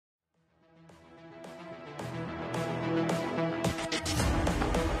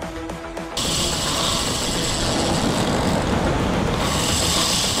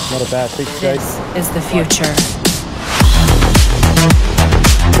Not a bad fish. This is the future.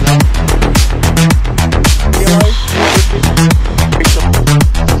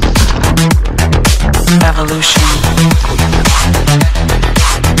 Evolution.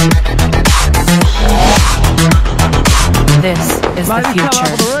 This is the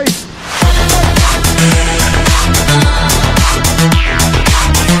future.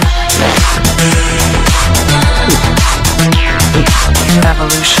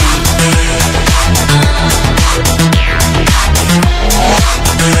 Evolution.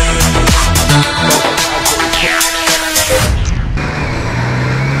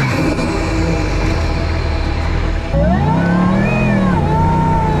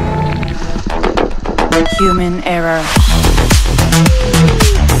 Human error.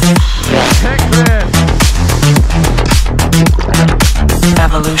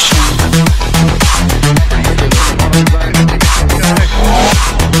 Evolution.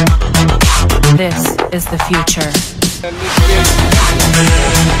 This is the future.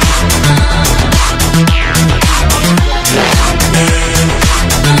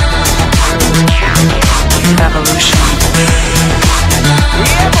 Evolution.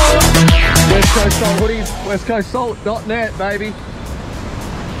 Westcoast Salt hoodies, westcoastsalt.net, baby.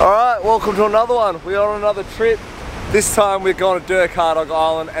 Alright, welcome to another one. We are on another trip. This time we're going to Dirk Hartog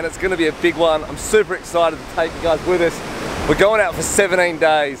Island and it's going to be a big one. I'm super excited to take you guys with us. We're going out for 17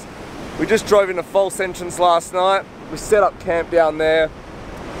 days. We just drove into False Entrance last night. We set up camp down there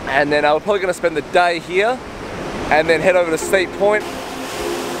and then we're probably going to spend the day here and then head over to Steep Point.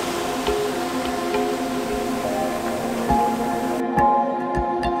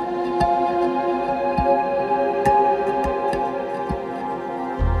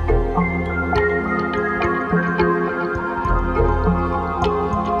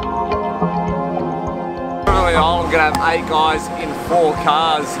 I'm going to have 8 guys in 4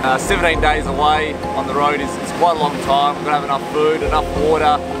 cars, 17 days away on the road. It's quite a long time. We're going to have enough food, enough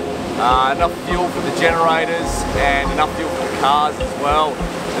water, enough fuel for the generators and enough fuel for the cars as well.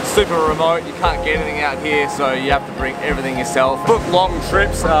 It's super remote, you can't get anything out here, so you have to bring everything yourself. Book long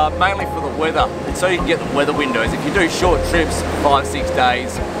trips, mainly for the weather, and so you can get the weather windows. If you do short trips, 5-6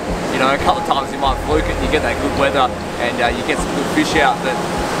 days, you know, a couple of times you might fluke it and you get that good weather and you get some good fish out. But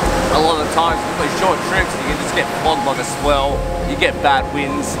a lot of the times with these short trips you can just get flogged like a swell, you get bad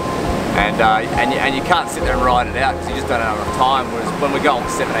winds and you can't sit there and ride it out because you just don't have enough time. Whereas when we go on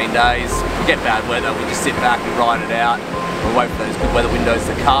 17 days, we get bad weather, we just sit back and ride it out. We wait for those good weather windows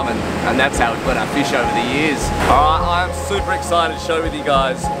to come and that's how we've got our fish over the years. Alright, I am super excited to share with you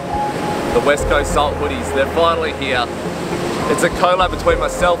guys the Westcoast Salt hoodies. They're finally here. It's a collab between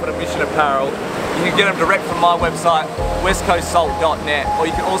myself and Mission Apparel. You can get them direct from my website, westcoastsalt.net, or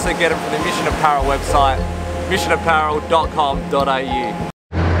you can also get them from the Mission Apparel website, missionapparel.com.au.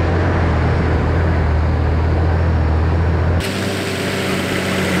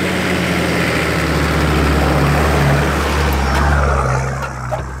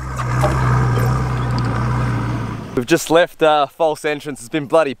 We've just left False Entrance. It's been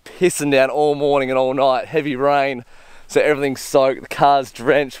bloody pissing down all morning and all night, heavy rain. So everything's soaked, the car's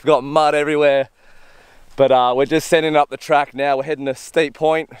drenched, we've got mud everywhere. But we're just sending up the track now. We're heading to Steep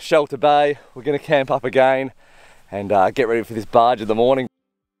Point, Shelter Bay. We're gonna camp up again and get ready for this barge in the morning.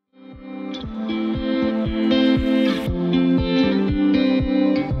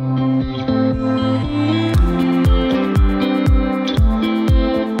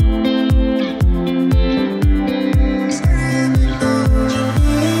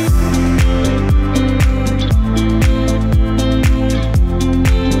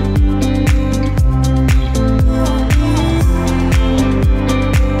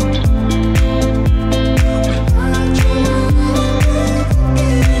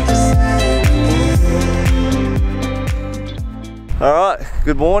 Alright,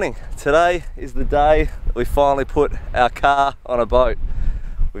 good morning. Today is the day that we finally put our car on a boat.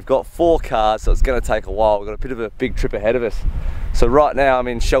 We've got 4 cars, so it's going to take a while. We've got a bit of a big trip ahead of us. So right now I'm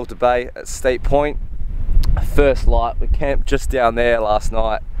in Shelter Bay at Steep Point. First light, we camped just down there last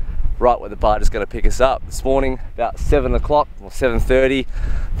night, right where the barge is going to pick us up. This morning, about 7 o'clock or 7:30,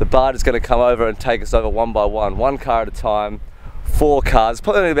 the barge is going to come over and take us over one by one car at a time, 4 cars,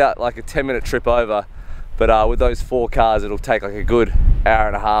 probably only about like a 10-minute trip over. But with those 4 cars, it'll take like a good hour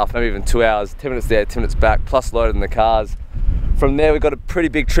and a half, maybe even 2 hours, 10 minutes there, 10 minutes back, plus loading the cars. From there, we've got a pretty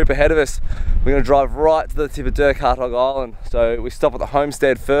big trip ahead of us. We're gonna drive right to the tip of Dirk Hartog Island. So we stop at the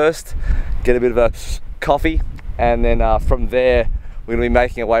homestead first, get a bit of a coffee, and then from there, we're gonna be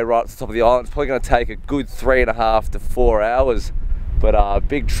making our way right to the top of the island. It's probably gonna take a good 3.5 to 4 hours. But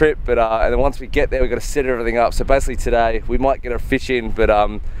big trip, and then once we get there, we've got to set everything up. So basically today, we might get a fish in, but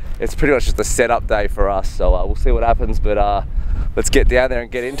it's pretty much just a setup day for us. So we'll see what happens, but let's get down there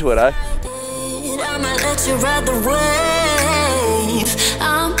and get into it, eh? I might let you ride the wave.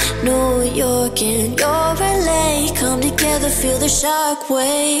 I'm New York and you're LA. Come together, feel the shock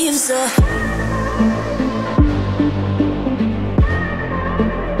waves.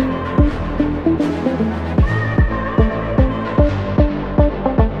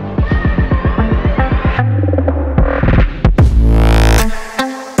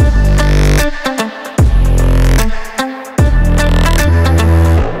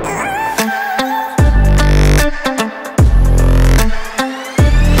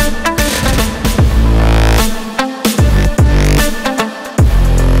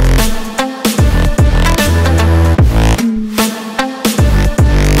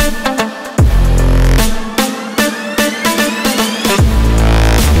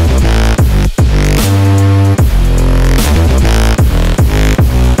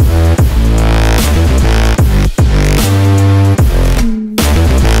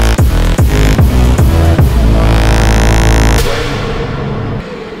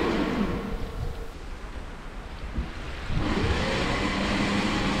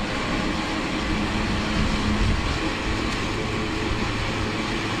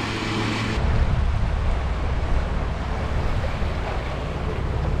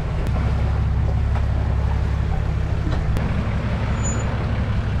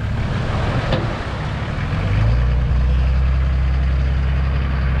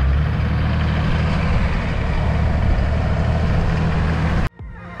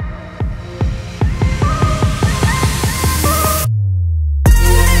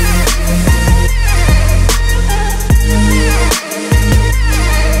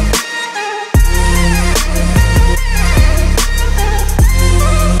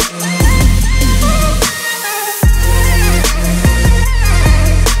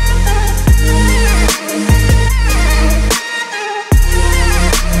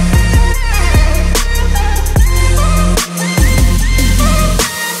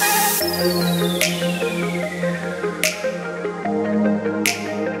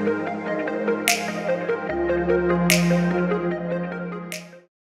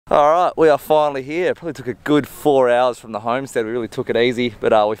 Alright, we are finally here. It probably took a good 4 hours from the homestead. We really took it easy,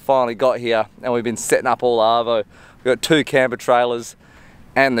 but we finally got here and we've been setting up all arvo. We've got 2 camper trailers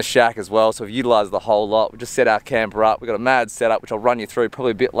and the shack as well, so we've utilised the whole lot. We just set our camper up. We've got a mad setup, which I'll run you through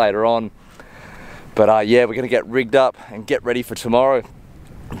probably a bit later on. But yeah, we're going to get rigged up and get ready for tomorrow.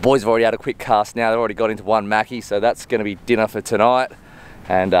 The boys have already had a quick cast now. They've already got into 1 mackie, so that's going to be dinner for tonight.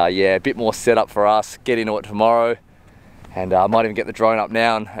 And yeah, a bit more setup for us. Get into it tomorrow. And I might even get the drone up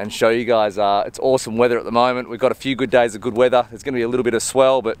now and show you guys. It's awesome weather at the moment. We've got a few good days of good weather. There's going to be a little bit of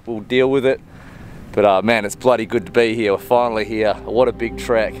swell, but we'll deal with it. But man, it's bloody good to be here. We're finally here. What a big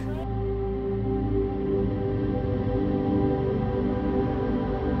trek.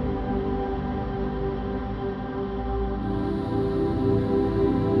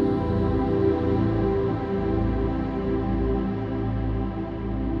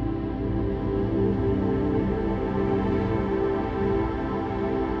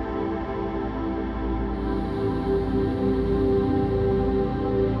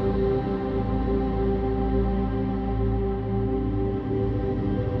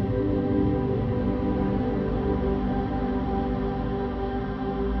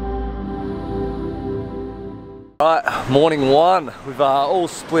 Right, morning 1. We've all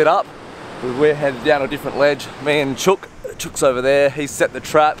split up. We're headed down a different ledge. Me and Chhouk. Chhouk's over there. He's set the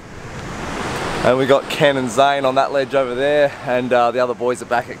trap. And we got Ken and Zane on that ledge over there. And the other boys are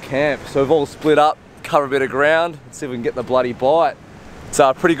back at camp. So we've all split up, cover a bit of ground, see if we can get the bloody bite. It's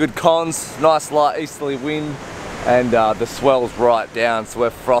pretty good cons, nice light easterly wind. And the swell's right down, so we're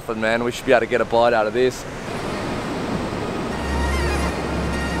frothing, man. We should be able to get a bite out of this.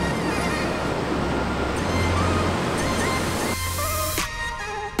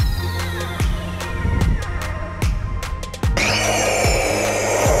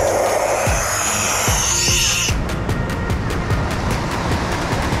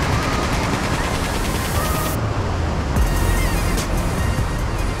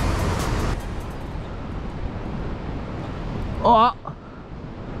 Oh,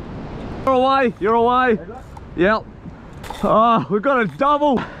 you're away, you're away. Yep. Oh, we've got a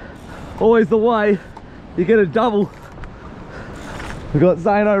double. Always the way, you get a double. We've got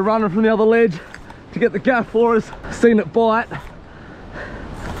Zano running from the other ledge to get the gaff for us. Seen it bite.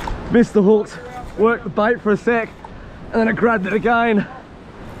 Missed the hooks, worked the bait for a sec, and then it grabbed it again.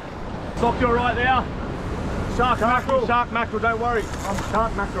 Sock, you're right there. Shark mackerel, don't worry. I'm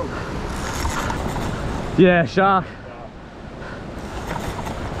shark mackerel. Yeah, shark.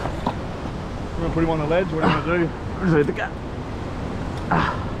 We're gonna put him on the ledge. What are we gonna do? We're just ready to go.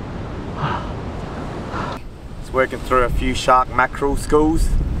 Just working through a few shark mackerel schools.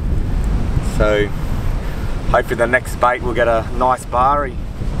 So hopefully the next bait we'll get a nice barry.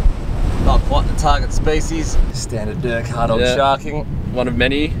 Not quite the target species. Standard Dirk Hartog sharking. One of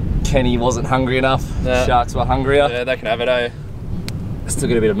many. Kenny wasn't hungry enough. Yeah. Sharks were hungrier. Yeah, they can have it, eh? Still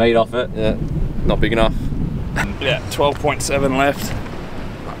get a bit of meat off it. Yeah, not big enough. Yeah, 12.7 left.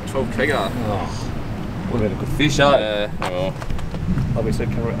 12 kegger. Oh, would have been a good fish, eh? Yeah, well, Obviously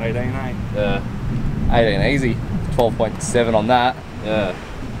cover at 18, eh? yeah. 18 easy. 12.7 on that. Yeah.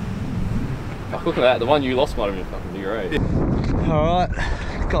 Oh, look at that, the one you lost might have been fucking bigger, eh?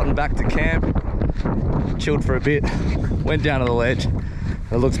 Alright, gotten back to camp, chilled for a bit, went down to the ledge.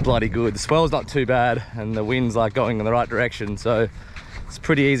 It looks bloody good. The swell's not too bad and the wind's like going in the right direction, so it's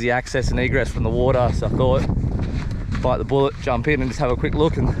pretty easy access and egress from the water. So I thought, bite the bullet, jump in and just have a quick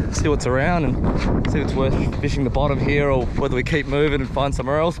look and see what's around and see if it's worth fishing the bottom here or whether we keep moving and find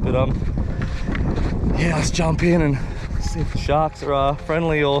somewhere else. But yeah, let's jump in and see if the sharks are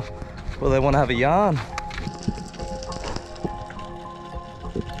friendly or whether they want to have a yarn.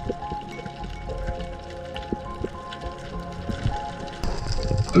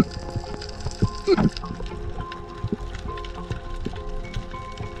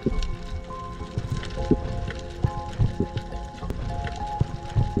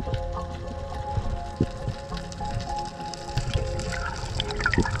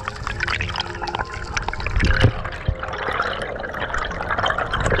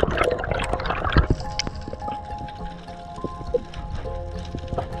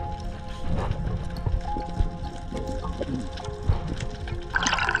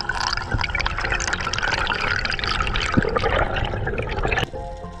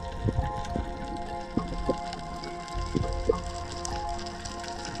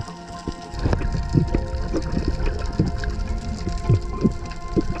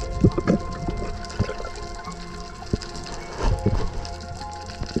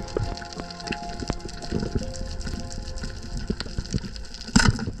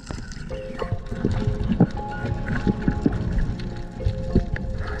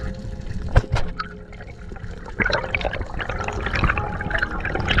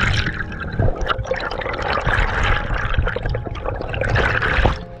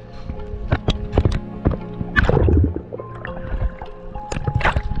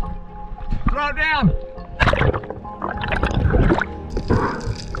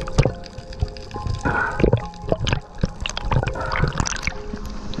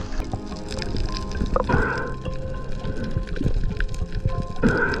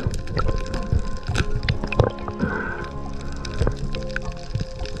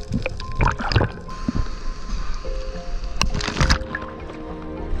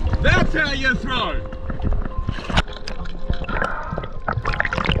 That's how you throw.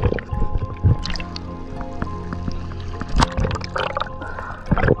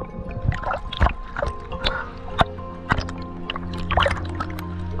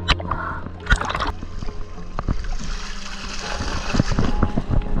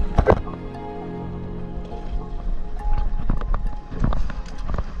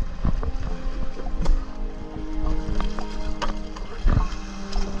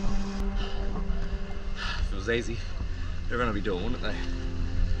 Easy. Everyone will be doing, wouldn't they?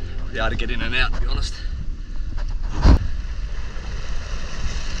 Be able to get in and out, to be honest.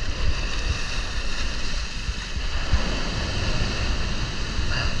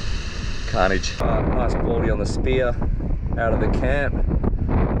 Carnage. Nice quality on the spear out of the camp.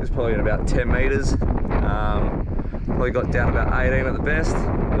 It was probably in about 10 meters. Probably got down about 18 at the best,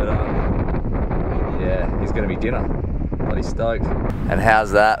 but yeah, he's gonna be dinner. Bloody stoked. And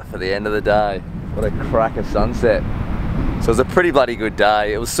how's that for the end of the day? What a cracker sunset. So it was a pretty bloody good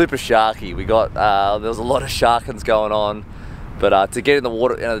day. It was super sharky. We got, there was a lot of sharkins going on, but to get in the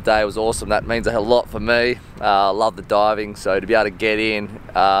water at the end of the day was awesome. That means a lot for me. I love the diving, so to be able to get in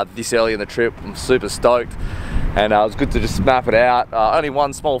this early in the trip, I'm super stoked. And it was good to just map it out. Only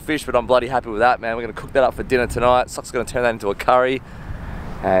one small fish, but I'm bloody happy with that, man. We're gonna cook that up for dinner tonight. Suck's gonna turn that into a curry.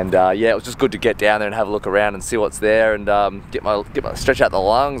 And yeah, it was just good to get down there and have a look around and see what's there and get my stretch out the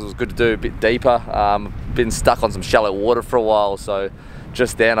lungs. It was good to do a bit deeper. Been stuck on some shallow water for a while, so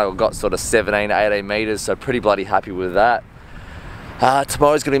just then I got sort of 17 to 18 meters, so pretty bloody happy with that.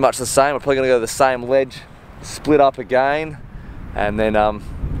 Tomorrow's gonna be much the same. We're probably gonna go to the same ledge, split up again, and then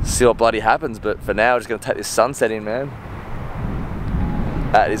see what bloody happens. But for now, we're just gonna take this sunset in, man.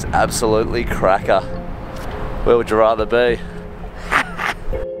 That is absolutely cracker. Where would you rather be?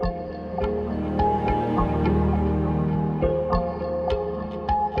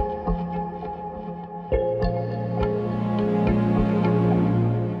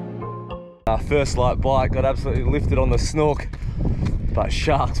 First light bite, got absolutely lifted on the snook, but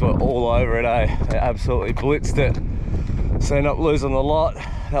sharks were all over it, eh? They absolutely blitzed it. So ended up losing the lot.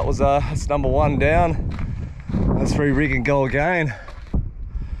 That was that's number 1 down. Let's re-rig and go again.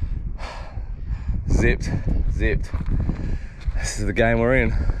 Zipped. This is the game we're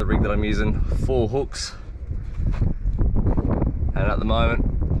in. The rig that I'm using, 4 hooks. And at the moment,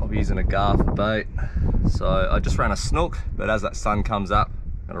 I'll be using a gar for bait. So I just ran a snook, but as that sun comes up,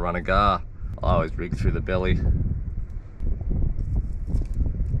 I'm gonna run a gar. I always rig through the belly.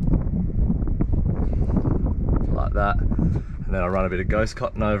 Like that. And then I run a bit of ghost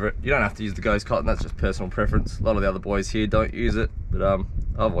cotton over it. You don't have to use the ghost cotton, that's just personal preference. A lot of the other boys here don't use it, but I've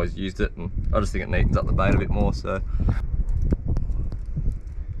always used it, and I just think it neatens up the bait a bit more, so.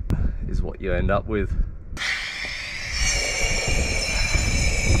 Is what you end up with.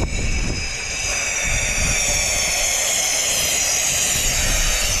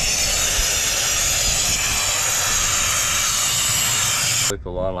 Flip a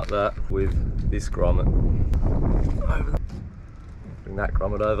line like that with this grommet. Bring that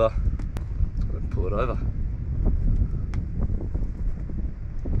grommet over, and pull it over.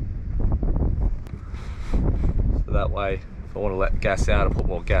 So that way, if I want to let gas out or put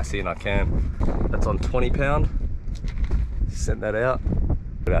more gas in, I can. That's on 20 pound. Send that out.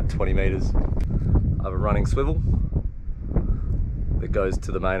 About 20 meters. I have a running swivel that goes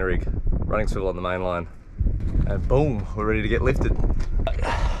to the main rig. Running swivel on the main line. And boom, we're ready to get lifted.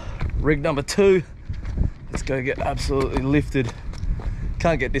 Rig number 2. Let's go get absolutely lifted.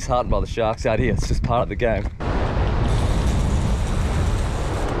 Can't get disheartened by the sharks out here. It's just part of the game.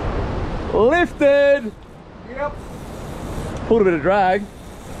 Lifted! Yep. Pulled a bit of drag.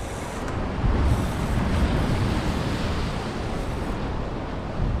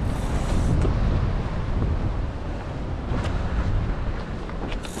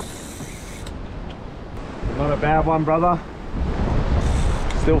 Not a bad one, brother.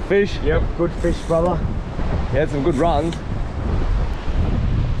 Still fish? Yep, good fish, brother. He had some good runs.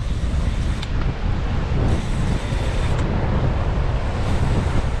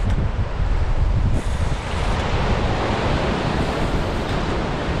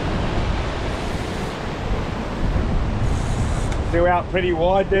 Still out pretty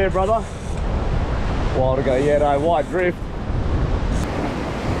wide there, brother. While to go, yeah, no, wide drift.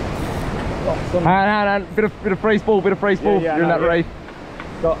 Hang on, bit of free spool, You're in that reef.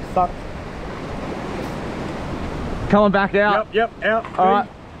 Got sucked. Coming back out. Yep, out. Alright,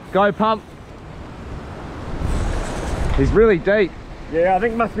 go pump. He's really deep. Yeah, I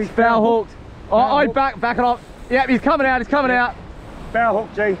think must be Foul hooked. Oh, back it off. Yep, he's coming out, out. Foul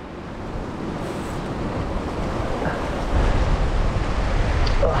hook, G.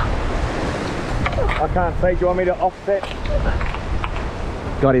 I can't see, do you want me to offset?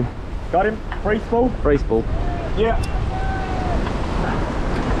 Got him. Got him? Free spool? Free spool. Yeah.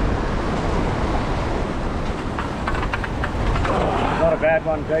 Not a bad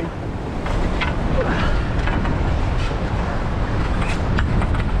one, G.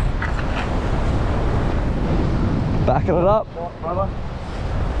 Backing it up. Right, brother.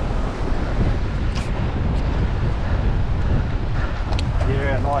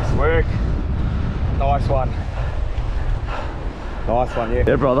 Yeah, nice work. Nice one. Nice one, yeah.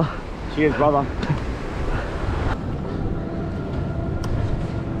 Yeah, brother. Cheers, brother.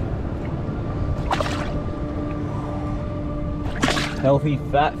 Healthy,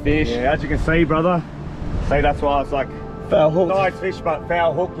 fat fish. Yeah, as you can see, brother. See, that's why it's like Foul hook. nice fish, but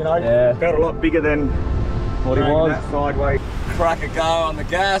foul hook, you know. Yeah. Felt a lot bigger than What he was. that sideways. Crack a go on the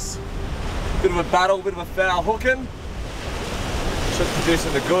gas. Bit of a battle, bit of a foul hooking. Just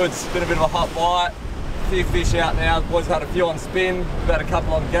producing the goods. Been a bit of a hot bite. A few fish out now. The boys had a few on spin, about a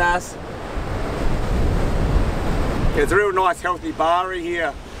couple on gas. Yeah, it's a real nice healthy barry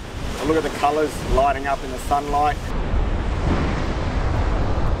here. And look at the colours lighting up in the sunlight.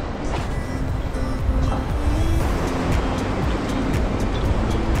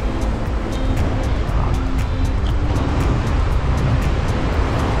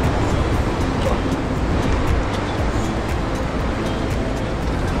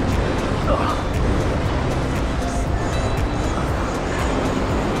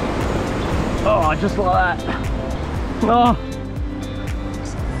 Oh, just like that. Oh.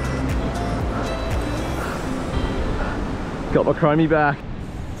 Got my chromie back.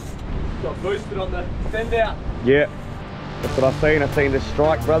 Got boosted on the send out. Yeah, that's what I've seen. I've seen the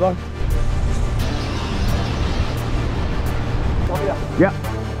strike, brother. Yeah.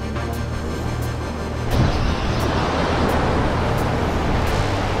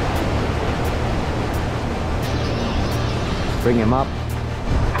 Bring him up.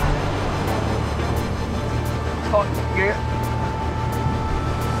 Oh, yeah.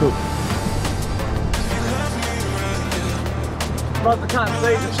 Cool. Right, I can't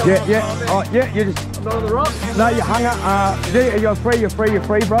see. Yeah, yeah. Oh, yeah, you just... I'm not on the rock? No, you hung up. G, you're free,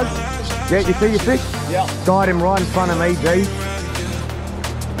 bro. Yeah, you see your fish? Yeah. Guide him right in front of me, G.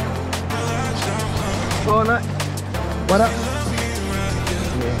 Oh, no. What up?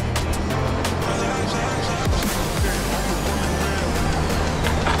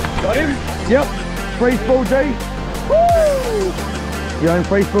 Got him? Yep. Free spool, G. Woo! You own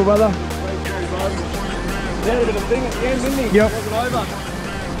free spool, brother? He had a bit of thing at the end, didn't he? Yep. Wasn't over.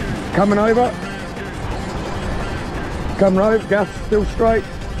 Coming over. Coming over, gas still straight.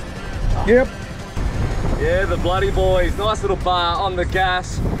 Yep. Yeah, the bloody boys. Nice little bar on the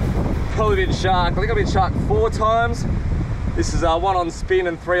gas. Probably been sharked. I think I've been sharked 4 times. This is 1 on spin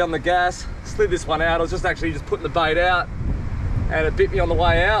and 3 on the gas. Slid this one out. I was just putting the bait out and it bit me on the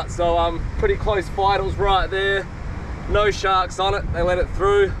way out. So pretty close fight. It was right there. No sharks on it. They let it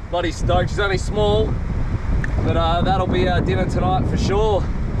through. Bloody stoked. She's only small, but that'll be our dinner tonight for sure.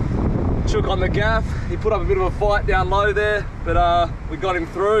 Chhouk on the gaff. He put up a bit of a fight down low there, but we got him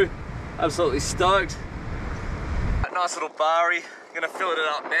through. Absolutely stoked. Nice little barry. Gonna fill it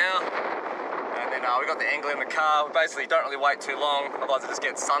up now. And then we got the angler in the car. We basically don't really wait too long, otherwise it just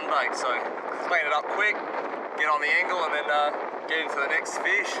gets sunbaked. So clean it up quick, get on the angle, and then get into the next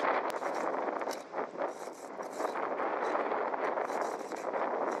fish.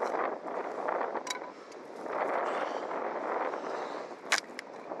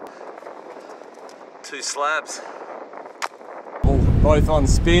 Two slabs. Both on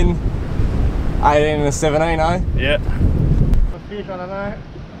spin. 18 and a 17, eh? Yeah. A fish, I don't know.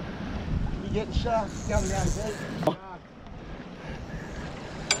 You getting sharks coming down deep.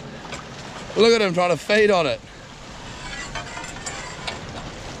 Look at him trying to feed on it.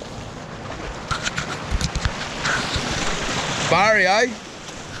 Barry, eh?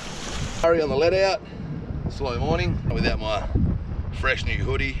 Barry on the let out. Slow morning without my fresh new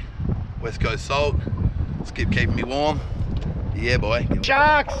hoodie. Westcoast salt. Just keep keeping me warm. Yeah, boy.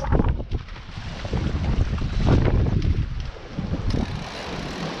 Sharks!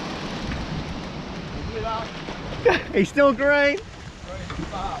 He's still green.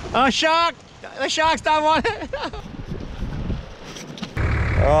 Oh, shark! The sharks don't want it.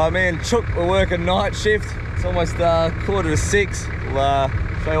 Alright, man, Chhouk, we're working night shift. It's almost 5:45. We'll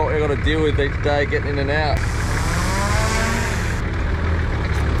show you what we've got to deal with each day getting in and out.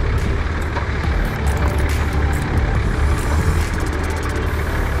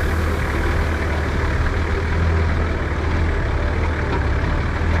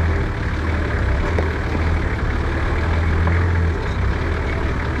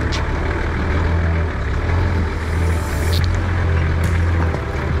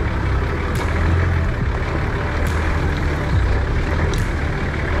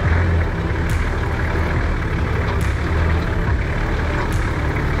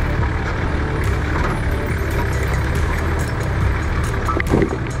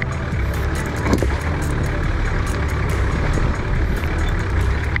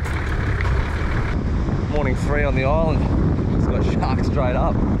 Morning 3 on the island. Just got sharks straight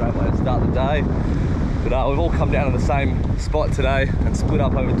up. Great way to start the day. But we've all come down to the same spot today and split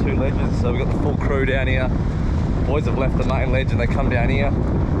up over 2 ledges. So we've got the full crew down here. Boys have left the main ledge and they come down here.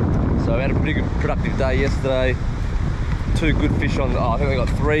 So we had a pretty good productive day yesterday. 2 good fish on, I think we got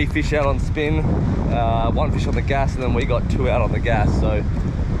 3 fish out on spin, 1 fish on the gas, and then we got 2 out on the gas. So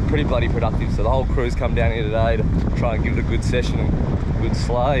pretty bloody productive. So the whole crew's come down here today to try and give it a good session and good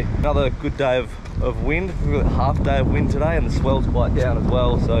slay. Another good day of wind. We've got half day of wind today and the swell's quite down as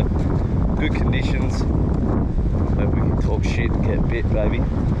well, so good conditions. Hope we can talk shit and get bit, baby.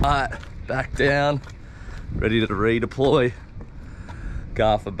 Alright, back down, ready to redeploy.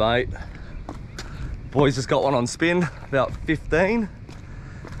 Gar for bait. Boys just got one on spin, about 15.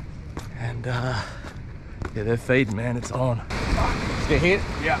 And yeah, they're feeding, man, it's on. Let's get hit?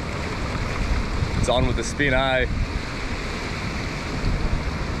 Yeah. It's on with the spin, eh?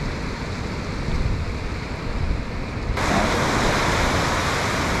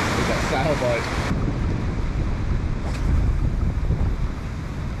 Sailboat.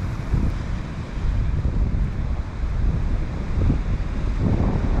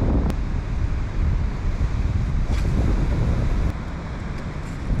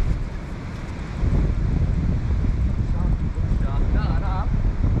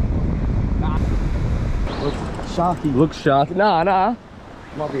 Sharky. Looks sharky. Nah.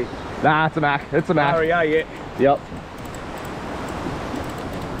 Might be. Nah, it's a mac. It's a mac. Oh, yeah. Yep.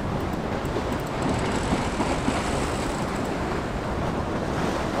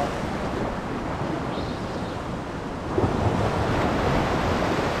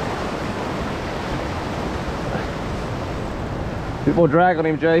 Bit more drag on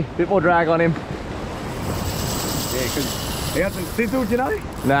him, G. Bit more drag on him. Yeah, because he hasn't sizzled, you know?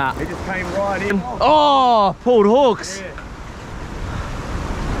 Nah. He just came right in. Oh, pulled hooks. Yeah.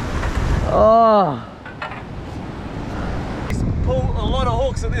 Oh. He's pulled a lot of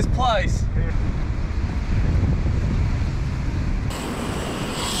hooks at this place.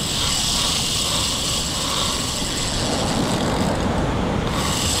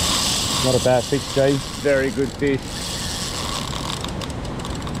 Not a bad fish, G. Very good fish.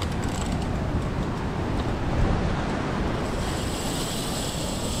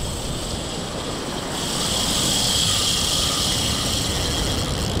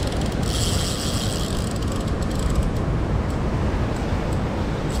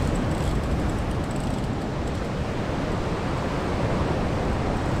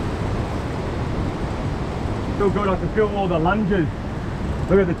 Still good, I can feel all the lunges.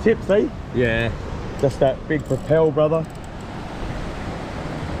 Look at the tip, see? Yeah. Just that big propel, brother.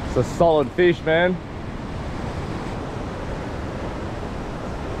 It's a solid fish, man.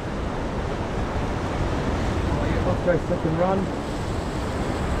 Oh, yeah, let's go second run.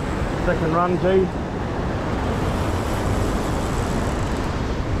 Second run, G.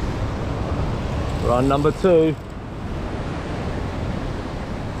 Run number 2.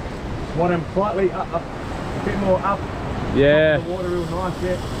 Want him slightly up, a bit more up. Yeah. The water real nice,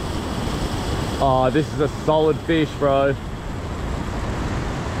 yeah. Oh, this is a solid fish, bro.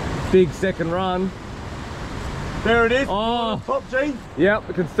 Big second run. There it is. Oh. Top, G. Yep,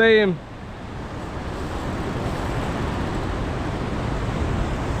 I can see him.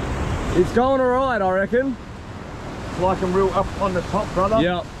 It's going alright, I reckon. It's like I'm real up on the top, brother.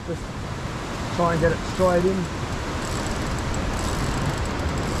 Yep. Just try and get it straight in.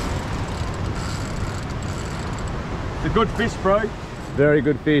 It's a good fish, bro. Very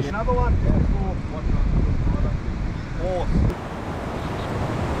good fish. Another one. Four.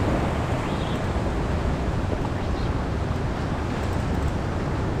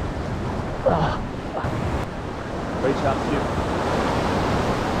 Reach out to you.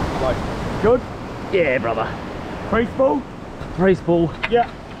 Like, good? Yeah, brother. Crease ball? Crease ball. Yeah.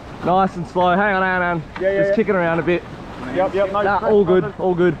 Nice and slow. Hang on, hang on. Yeah, Just yeah. kicking around a bit. Yep, no Nah, stress, all good, brother.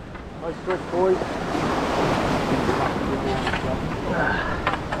 all good. No stress, boys.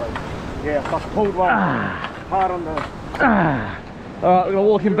 Yeah, I pulled one hard on the... Alright, we're gonna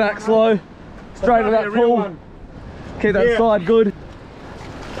walk him back slow. Straight to that a real pool. one. Keep that Yeah. side good.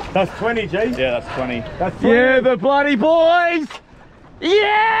 That's 20, G. Yeah, that's 20. That's 20. Yeah, the bloody boys!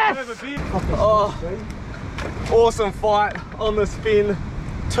 Yes! Oh, Awesome fight on the spin.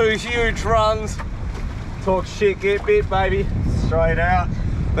 2 huge runs. Talk shit, get bit, baby. straight out.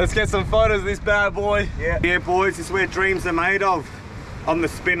 Let's get some photos of this bad boy. Yeah, boys, this is where dreams are made of. On the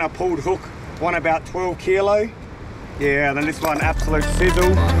spin, I pulled hook, one about 12 kilo. Yeah, then this one, absolute sizzle.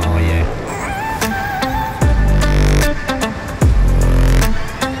 Oh yeah.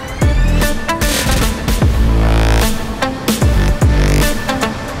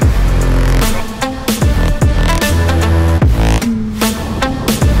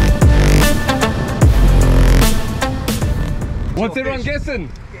 What's everyone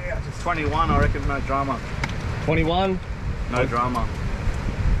guessing? Yeah, just 21, I reckon, no drama. 21? No drama.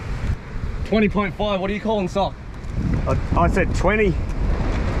 20.5, what are you calling, Sock? I said 20.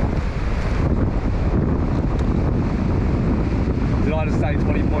 Did I just say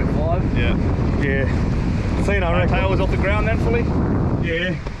 20.5? Yeah. Yeah. Seen, I reckon. Tail was off the ground then fully?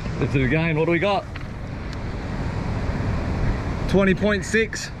 Yeah. Let's do it again, what do we got?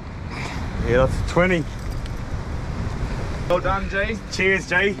 20.6. Yeah, that's 20. Well done, G. Cheers,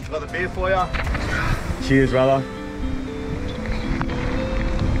 G. Got the beer for you. Cheers, brother.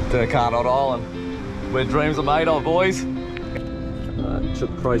 Dirk Hartog Island, where dreams are made of, boys.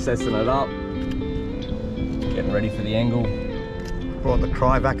 Just processing it up. Getting ready for the angle. Brought the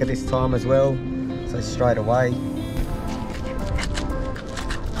cry back at this time as well, so straight away.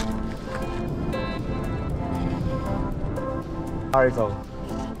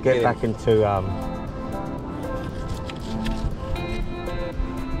 I'll get back into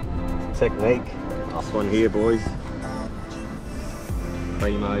technique. Last one here, boys.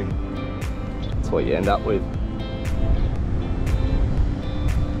 Primo. That's what you end up with.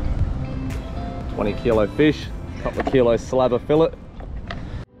 20 kilo fish, couple of kilos slab of fillet.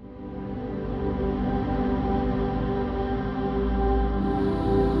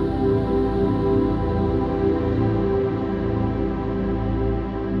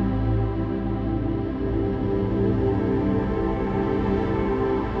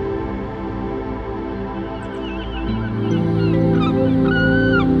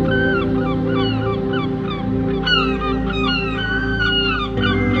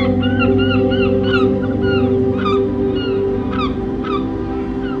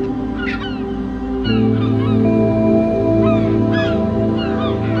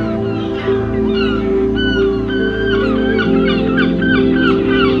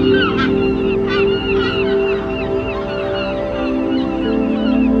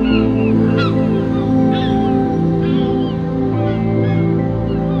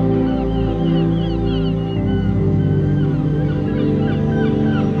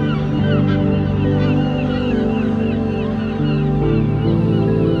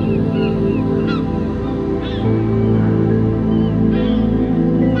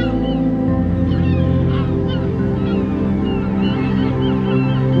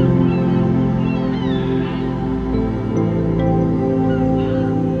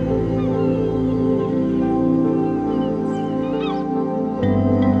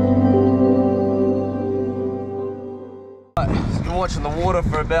 watching the water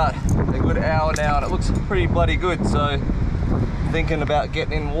for about a good hour now and it looks pretty bloody good, so thinking about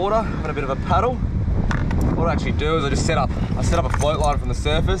getting in water, having a bit of a paddle. What I actually do is I set up a float line from the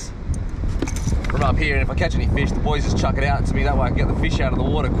surface from up here, and if I catch any fish, the boys just chuck it out to me. That way I can get the fish out of the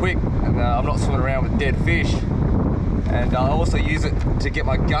water quick, and I'm not swimming around with dead fish. And I also use it to get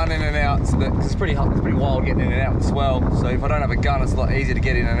my gun in and out, so that, cause it's pretty wild getting in and out with the swell. So if I don't have a gun, it's a lot easier to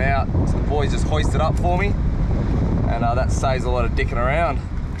get in and out. So the boys just hoist it up for me, and that saves a lot of dicking around.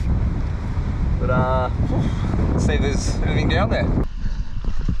 But let's see if there's anything down there.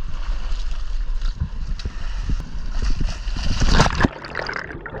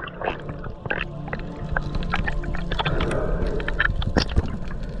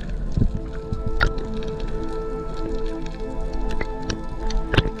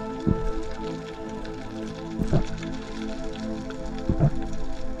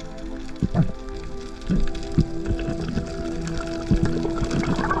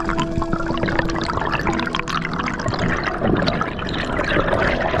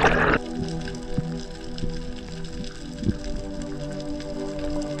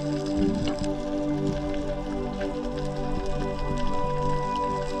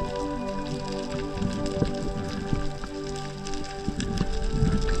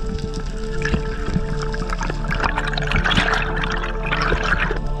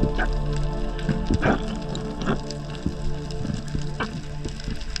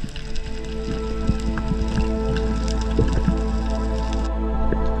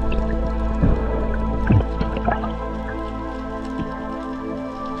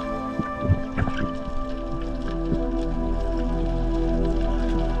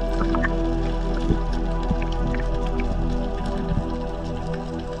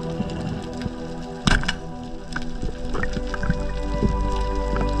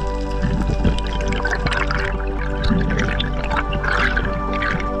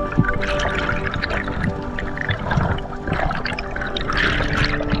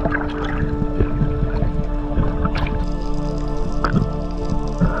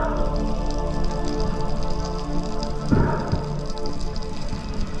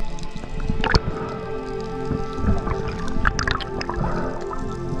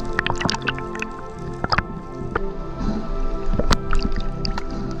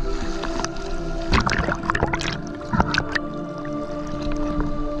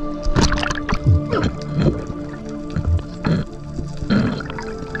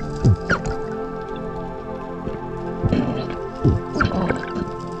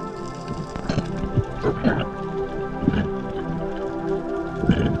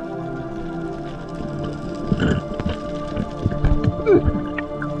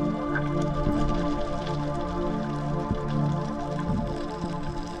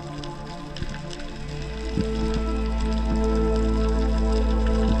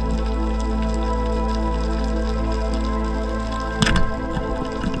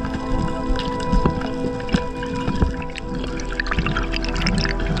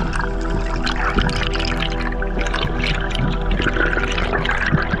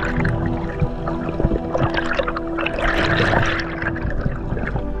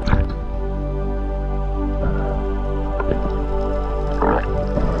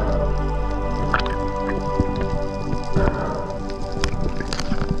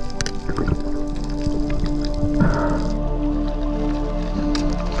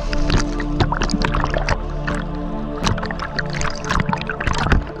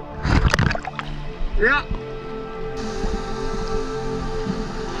 Yeah.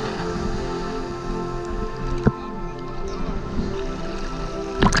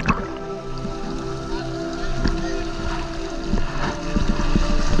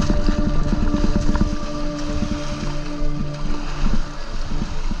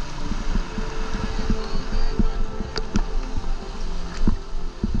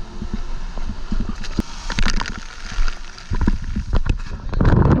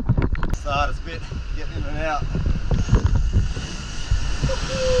 It's the hardest bit, getting in and out.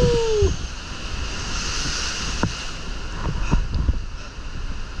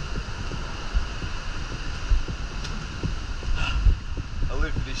 I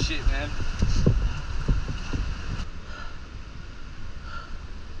live for this shit, man.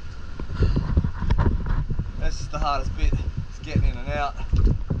 That's just the hardest bit, it's getting in and out.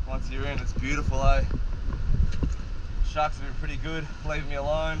 Once you're in, it's beautiful, eh? Sharks have been pretty good, leaving me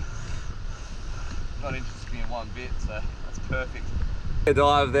alone. Not interested in one bit, so that's perfect. A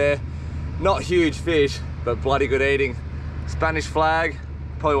dive there, not huge fish, but bloody good eating. Spanish flag,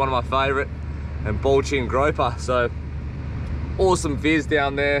 probably one of my favourite, and baldchin groper, so awesome viz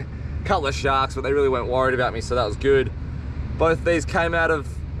down there. Couple of sharks, but they really weren't worried about me, so that was good. Both these came out of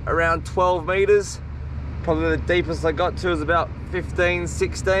around 12 meters. Probably the deepest I got to was about 15,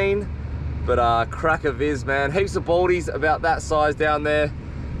 16. But cracker viz, man. Heaps of baldies about that size down there.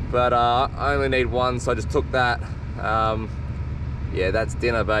 But I only need one, so I just took that. Yeah, that's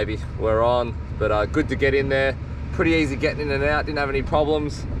dinner, baby. We're on. But good to get in there. Pretty easy getting in and out. Didn't have any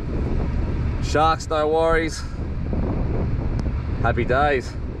problems. Sharks, no worries. Happy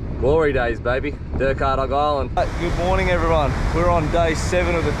days. Glory days, baby. Dirk Hartog Island. Good morning, everyone. We're on day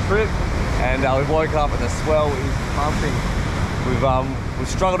 7 of the trip, and we've woken up and the swell is pumping. We've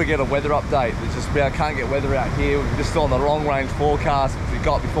struggled to get a weather update. It's just, I can't get weather out here. We're just on the long range forecast which we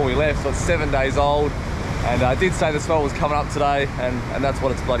got before we left, so it's 7 days old. And I did say the swell was coming up today, and that's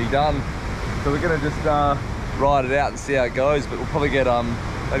what it's bloody done. So we're gonna just ride it out and see how it goes, but we'll probably get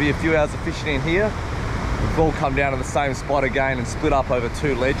maybe a few hours of fishing in here. We've all come down to the same spot again and split up over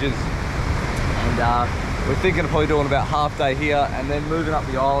 2 ledges. And we're thinking of probably doing about half day here and then moving up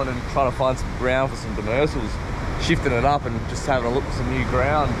the island and trying to find some ground for some demersals. Shifting it up and just having a look for some new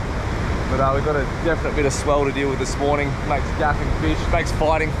ground. But we've got a definite bit of swell to deal with this morning. Makes gaffing fish, makes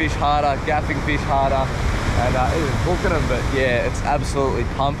fighting fish harder, gaffing fish harder, and even hooking them. But yeah, it's absolutely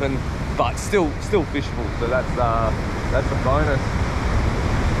pumping, but still fishable. So that's a bonus.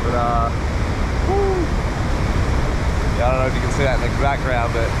 But woo. Yeah, I don't know if you can see that in the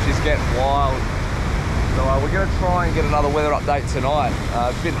background, but she's getting wild. So we're going to try and get another weather update tonight.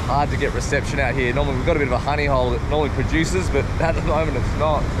 It's been hard to get reception out here. Normally we've got a bit of a honey hole that normally produces, but at the moment it's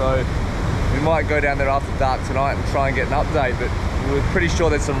not. So we might go down there after dark tonight and try and get an update, but we're pretty sure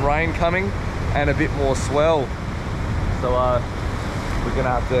there's some rain coming and a bit more swell. So we're going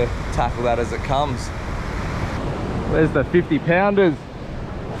to have to tackle that as it comes. Where's the 50 pounders?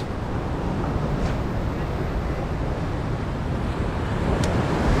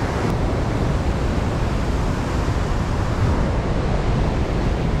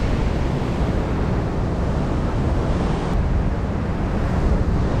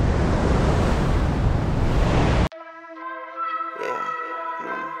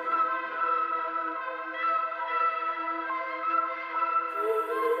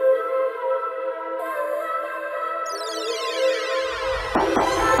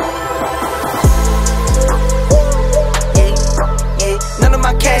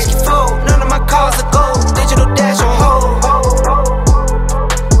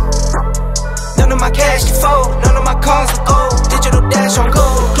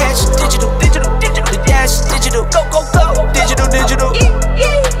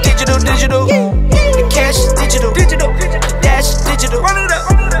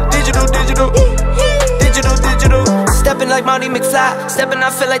 Stepping, I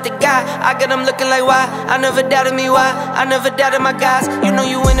feel like the guy. I got them looking like why. I never doubted me, why. I never doubted my guys. You know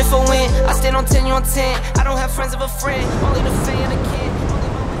you in it for win. I stand on 10, you on 10. I don't have friends of a friend, only the fan of the kid.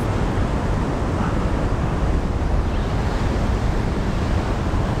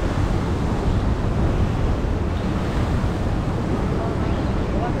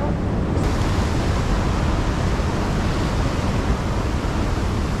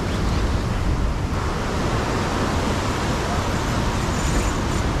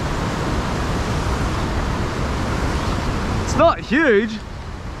 Not huge,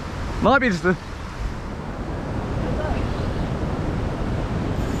 might be just a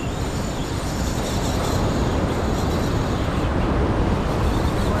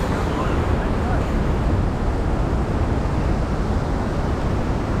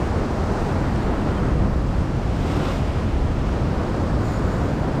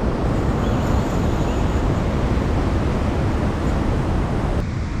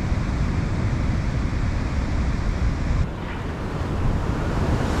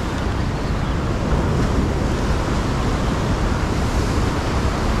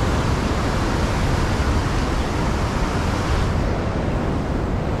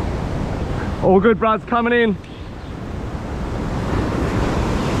all good, Brad's coming in.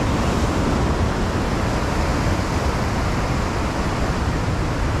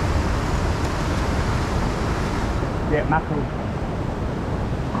 Yeah, mackerel.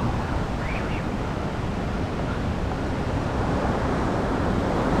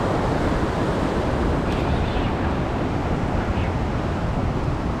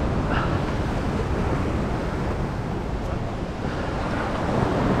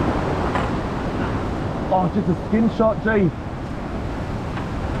 Oh, just a skin shot, G.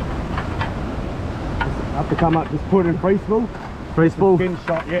 Have to come up, just put it in free spool. Free spool. Skin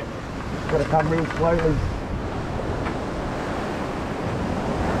shot, yeah. Got to come real slowly.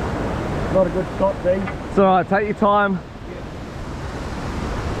 Not a good shot, G. It's alright, take your time.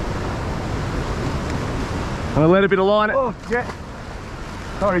 I'm gonna let a bit of line. Oh, yeah.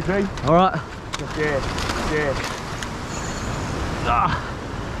 Sorry, G. All right. Yeah.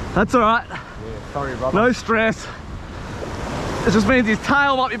 That's all right. Yeah, sorry, brother. No stress. It just means his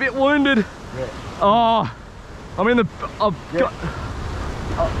tail might be a bit wounded. Yeah. Oh, I'm in the. I've got.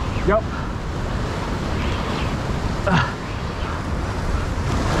 Oh, yep.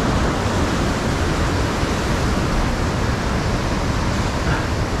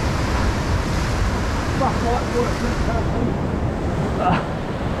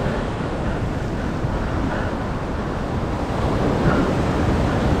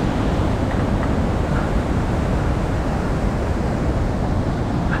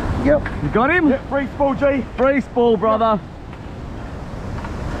 Yep. You got him? Yep, free spool, G. Free spool, brother. Yep.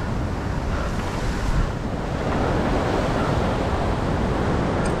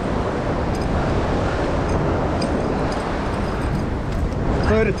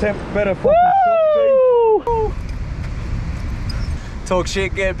 Third attempt, better fucking shot, G. Talk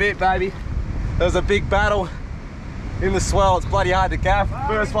shit, get a bit, baby. There was a big battle in the swell. It's bloody hard to gaff.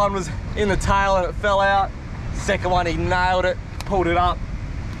 First one was in the tail and it fell out. Second one, he nailed it, pulled it up.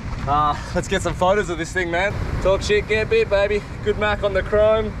 Let's get some photos of this thing, man. Talk shit, get a bit, baby. Good mac on the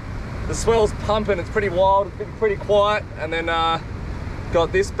chrome. The swell's pumping, it's pretty wild, it's been pretty quiet. And then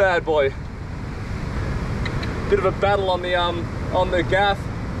got this bad boy. Bit of a battle on the gaff.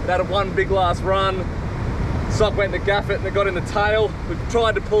 It had one big last run. Sock went to gaff it and it got in the tail. We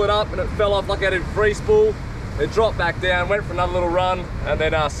tried to pull it up and it fell off like I did free spool. It dropped back down, went for another little run, and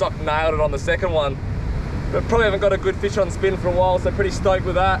then Sock nailed it on the second one. But probably haven't got a good fish on spin for a while, so pretty stoked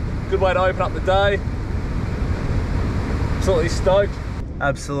with that. Good way to open up the day. Absolutely stoked.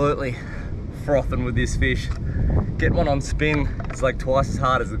 Absolutely frothing with this fish. Getting one on spin is like twice as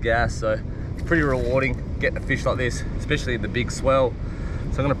hard as the gas, so it's pretty rewarding getting a fish like this, especially in the big swell.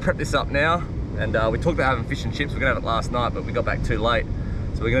 So I'm gonna prep this up now, and we talked about having fish and chips. We're gonna have it last night, but we got back too late.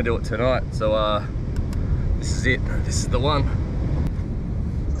 So we're gonna do it tonight. So this is it, this is the one.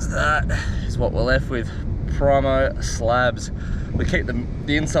 That is what we're left with. Primo slabs. We keep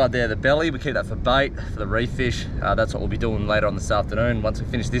the inside there, the belly, we keep that for bait, for the reef fish. That's what we'll be doing later on this afternoon. Once we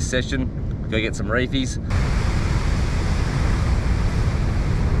finish this session, we'll go get some reefies.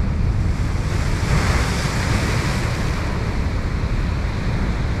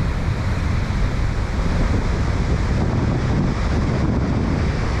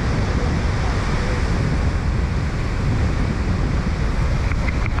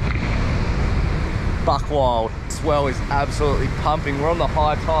 Buck wild. Swell is absolutely pumping. We're on the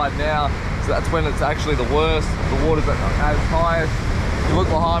high tide now, so that's when it's actually the worst. The water's at highest. You look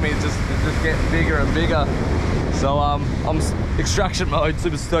behind me, it's just getting bigger and bigger. So I'm extraction mode,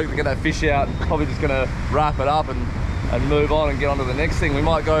 super stoked to get that fish out. Probably just gonna wrap it up and move on and get on to the next thing. We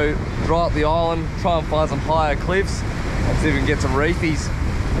might go dry up the island, try and find some higher cliffs, and see if we can get some reefies.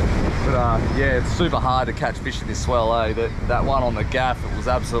 But yeah, it's super hard to catch fish in this swell, eh? That one on the gaff, it was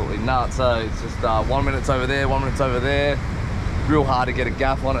absolutely nuts, eh? It's just 1 minute's over there, 1 minute's over there. Real hard to get a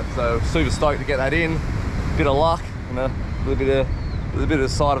gaff on it, so super stoked to get that in. Bit of luck and a little bit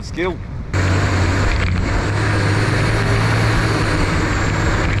of sight of skill.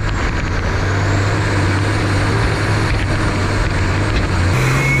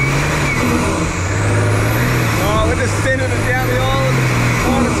 We're just sending it down the island.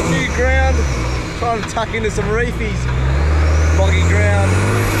 Ground, trying to tuck into some reefies. Boggy ground,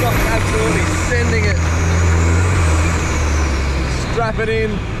 fucking absolutely sending it. Strap it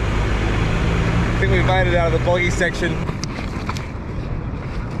in. I think we've made it out of the boggy section.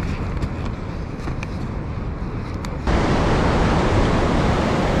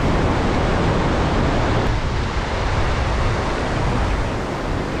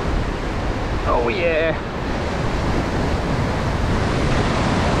 Oh yeah.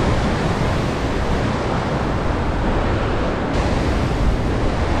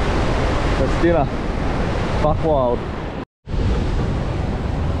 That's dinner. Buck wild.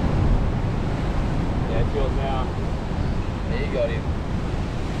 Yeah, it's yours now. There you got him.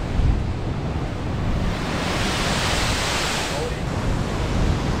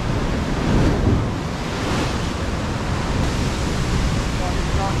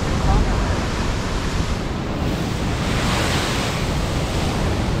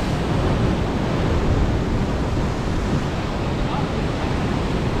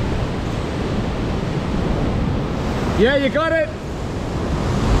 Yeah, you got it.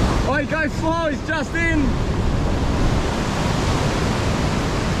 Oh, you go slow, he's just in.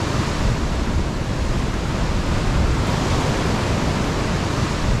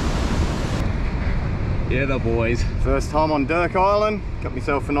 Yeah, the boys. First time on Dirk Island, got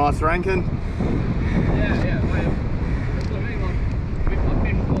myself a nice ranking. Yeah.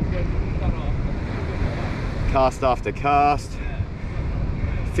 Cast after cast.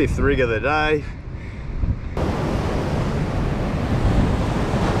 5th rig of the day.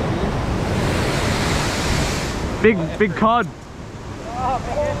 Big cod.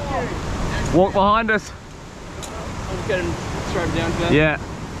 Walk behind us. I'll just get him straight down to that. Yeah.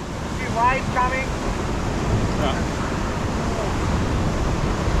 Few waves coming. Right.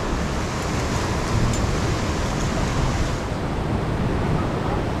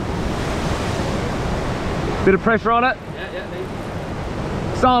 Bit of pressure on it.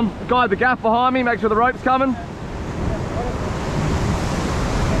 Yeah. Some guide the gaff behind me, make sure the rope's coming.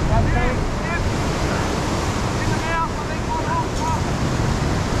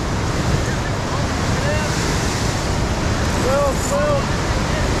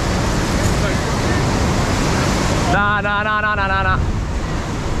 Nah.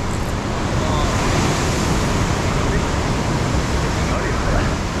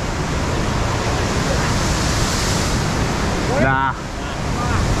 Nah.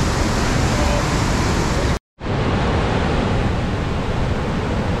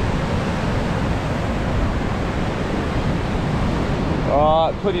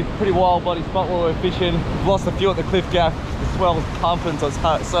 Alright, pretty wild bloody spot where we're fishing. We've lost a few at the cliff gaff. The swell's pumping, so it's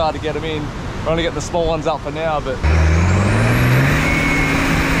so hard to get them in. We're only getting the small ones up for now, but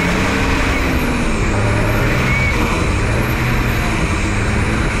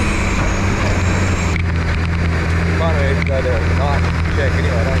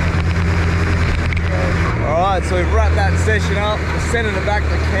Alright, so we've wrapped that session up, we're sending it back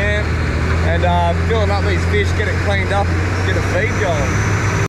to camp and filling up these fish, get it cleaned up, get a feed going.